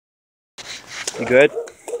You good?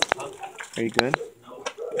 Are you good?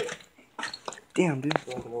 Damn, dude.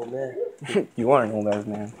 I'm an old man. You are an old ass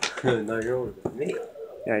man. No, you're older than me.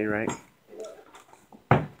 Yeah, you're right.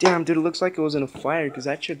 Damn, dude, it looks like it was in a fire because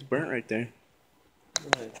that shit's burnt right there.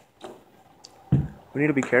 Right. We need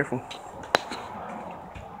to be careful.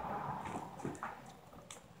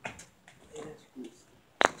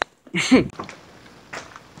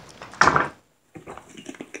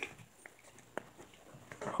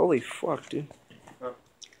 Holy fuck, dude. Huh?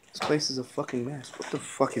 This place is a fucking mess. What the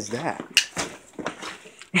fuck is that?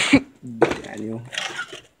 Daniel.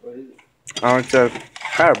 What is it? Oh, it's a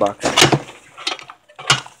power box.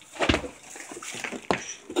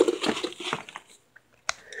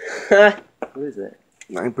 What is that?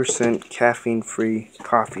 9% caffeine-free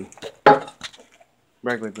coffee.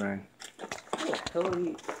 Regular grind. What the hell are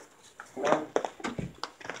you?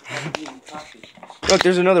 Coffee. Look,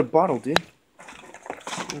 there's another bottle, dude.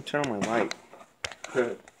 Let me turn on my light.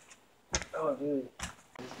 Oh, dude.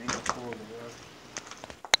 This thing is cool, man.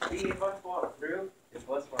 See, if I fall through, it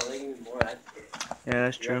busts my leg even more. That's it. Yeah,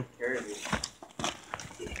 that's true. Carry me.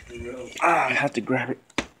 Ah, I have to grab it.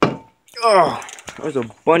 Oh, there's a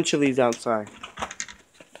bunch of these outside.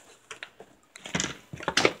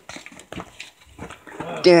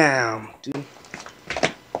 Damn, dude.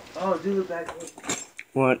 Oh, dude, look back.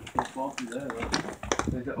 What? You fall through there, right?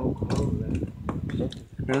 There's an old car over there.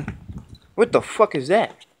 Huh? What the fuck is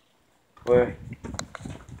that? Where?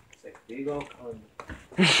 It's like big old car.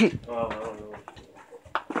 Oh, I don't know.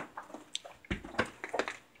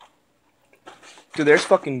 Dude, there's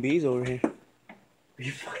fucking bees over here. Are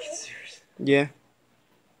you fucking serious? Yeah.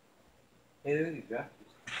 Hey, look at these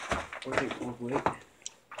graphics. What are they, full weight?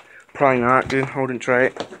 Probably not, dude. I wouldn't try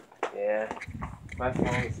it. Yeah. My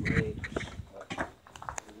phone is late.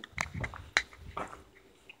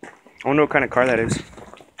 I wonder what kind of car that is.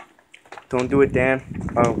 Don't do it, Dan.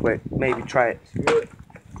 Oh, wait. Maybe. Try it. Screw it.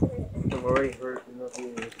 I'm already hurt.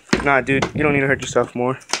 Nothing. Nah, dude. You don't need to hurt yourself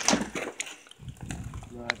more.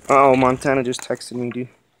 Uh oh, Montana just texted me, dude.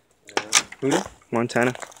 Who did?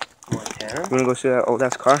 Montana. Montana? You wanna go see that old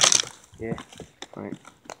ass car? Yeah. Alright.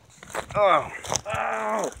 Oh!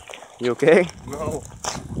 Ow! You okay? No.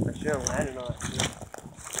 I should have landed on it.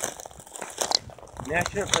 Yeah, I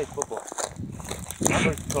should have played football. I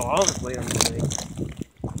was so all the way on the leg.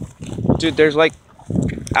 Dude, there's like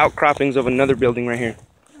outcroppings of another building right here.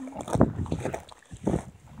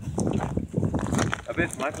 I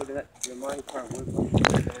bet Michael got your money car would.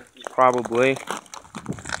 Probably.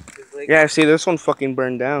 Yeah, see, this one fucking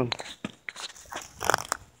burned down.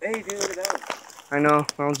 Hey, dude, look at that one. I know.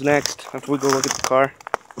 That one's next. After we go look at the car.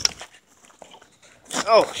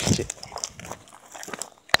 Oh, shit.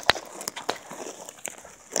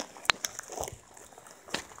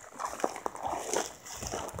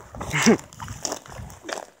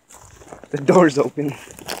 The door's open.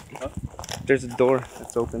 Huh? There's a door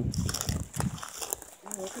that's open.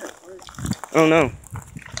 Oh no.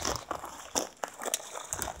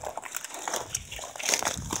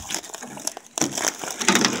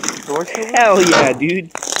 Hell yeah,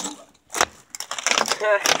 dude.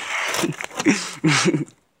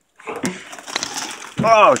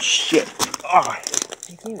 Oh shit. Oh.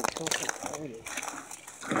 You can't even tell what's going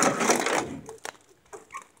on.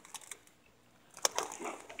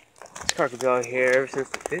 This car could be out here ever since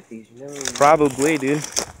the 50s. You never even... Probably, dude.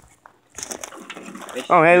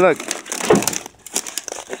 Oh, hey, look. They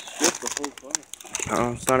stripped the whole car.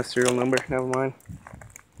 Oh, it's not a serial number. Never mind.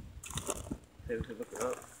 Hey, we could look it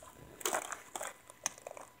up.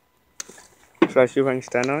 Should I see if I can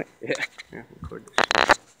stand on it? Yeah. Yeah, record this.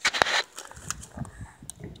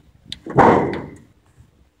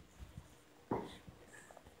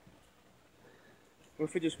 What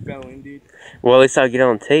if it just fell in, dude? Well, at least I'll get it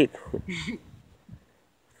on tape.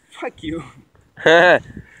 Fuck you.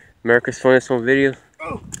 America's Funniest Home Video.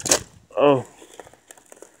 Oh. Oh.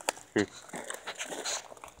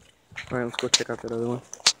 Alright, let's go check out that other one.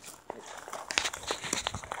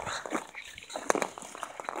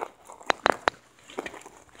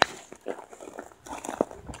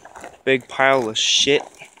 Big pile of shit.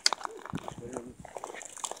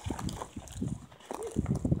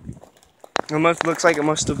 Looks like it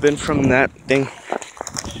must have been from that thing.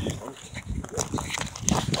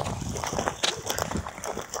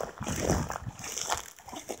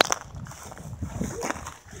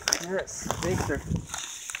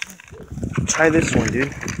 Try this one,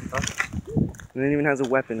 dude. Huh? And it even has a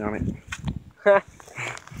weapon on it.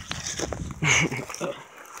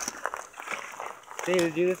 Hey,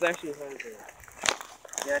 dude, this actually has a...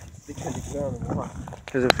 Yeah, it's because it's on the wall.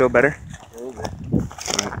 Does it feel better? A little bit.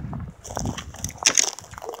 Alright.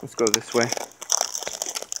 Let's go this way.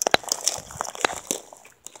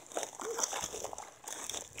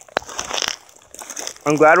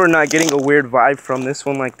 I'm glad we're not getting a weird vibe from this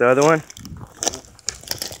one like the other one.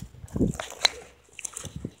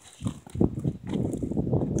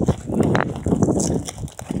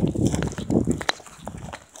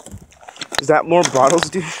 Is that more bottles,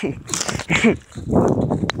 dude?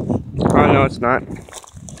 Oh, no, it's not.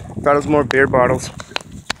 Thought it was more beer bottles.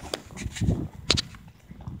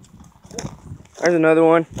 There's another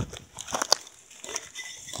one.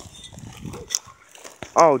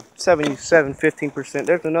 Oh, 77, 15%.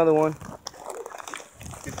 There's another one.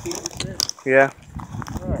 15%? Yeah.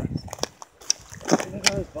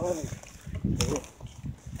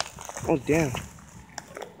 Oh, damn.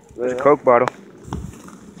 There's a Coke bottle.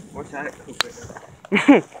 What's that Coke right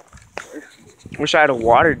now? Wish I had a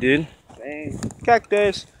water, dude. Dang.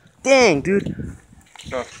 Cactus. Dang, dude.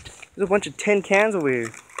 Huh. There's a bunch of tin cans over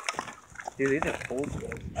here. Dude, these are cold,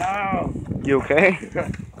 man. Ow! You okay?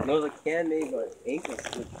 No, the can made my ankle.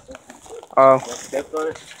 Oh. I stepped on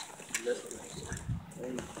it.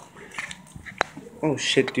 Oh,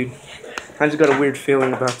 shit, dude. I just got a weird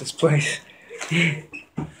feeling about this place.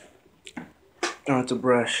 Oh, it's a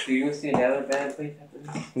brush. Do you even see another bad place after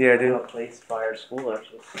this? Yeah, I dude. know a place fire school,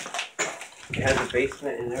 actually. It has a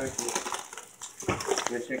basement and everything. You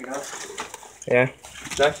wanna check it out? Yeah.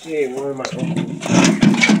 It's actually one of my uncles.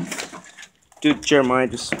 Dude, Jeremiah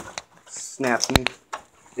just snaps me.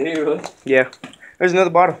 Did he really? Yeah. There's another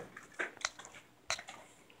bottle.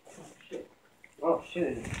 Oh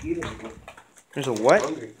shit, there's mosquitoes in here. There's a what?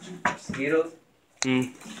 Hungry. Mosquitoes?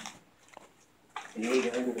 Mm. Yeah, you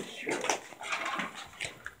guys in the street.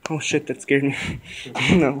 Oh, shit, that scared me. I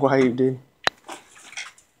don't know why you did.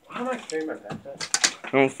 How am I carrying my backpack?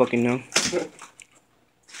 I don't fucking know.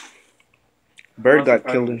 Bird got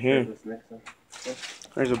killed in here.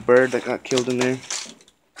 There's a bird that got killed in there.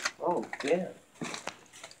 Oh, yeah.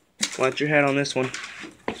 Watch your head on this one.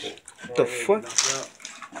 What the fuck?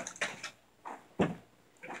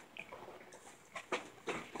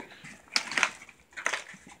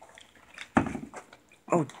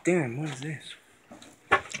 Oh, damn, what is this?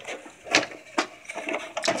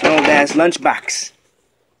 It's an old ass lunchbox.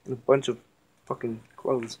 With a bunch of fucking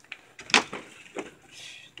clothes.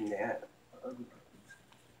 Yeah.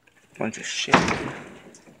 Bunch of shit.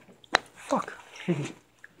 Fuck.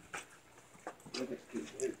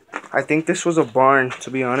 I think this was a barn, to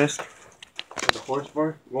be honest. The horse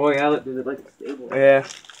barn? Oh yeah, look, there's like a stable. Yeah.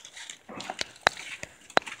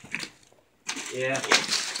 Yeah.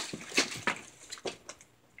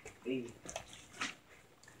 Hey.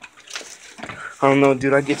 I don't know,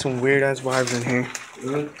 dude. I get some weird ass vibes in here.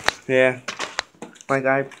 Really? Yeah. Like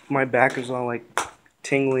my back is all like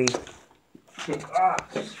tingling. Ah.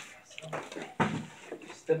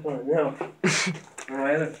 Step on it now. On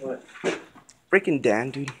my other foot. Freaking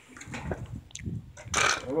Dan, dude. I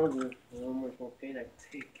don't know the one more cocaine I can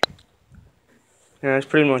take. Yeah, there's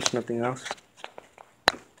pretty much nothing else.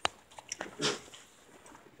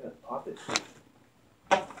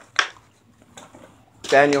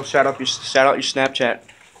 Daniel, shout out your Snapchat.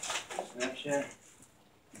 Snapchat.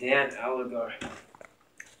 Dan Alagar.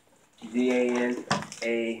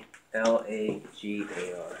 DANALAGAR.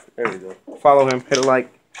 There we go. Follow him. Hit a like.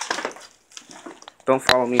 Don't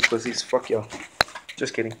follow me, pussies. Fuck y'all.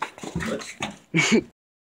 Just kidding. What?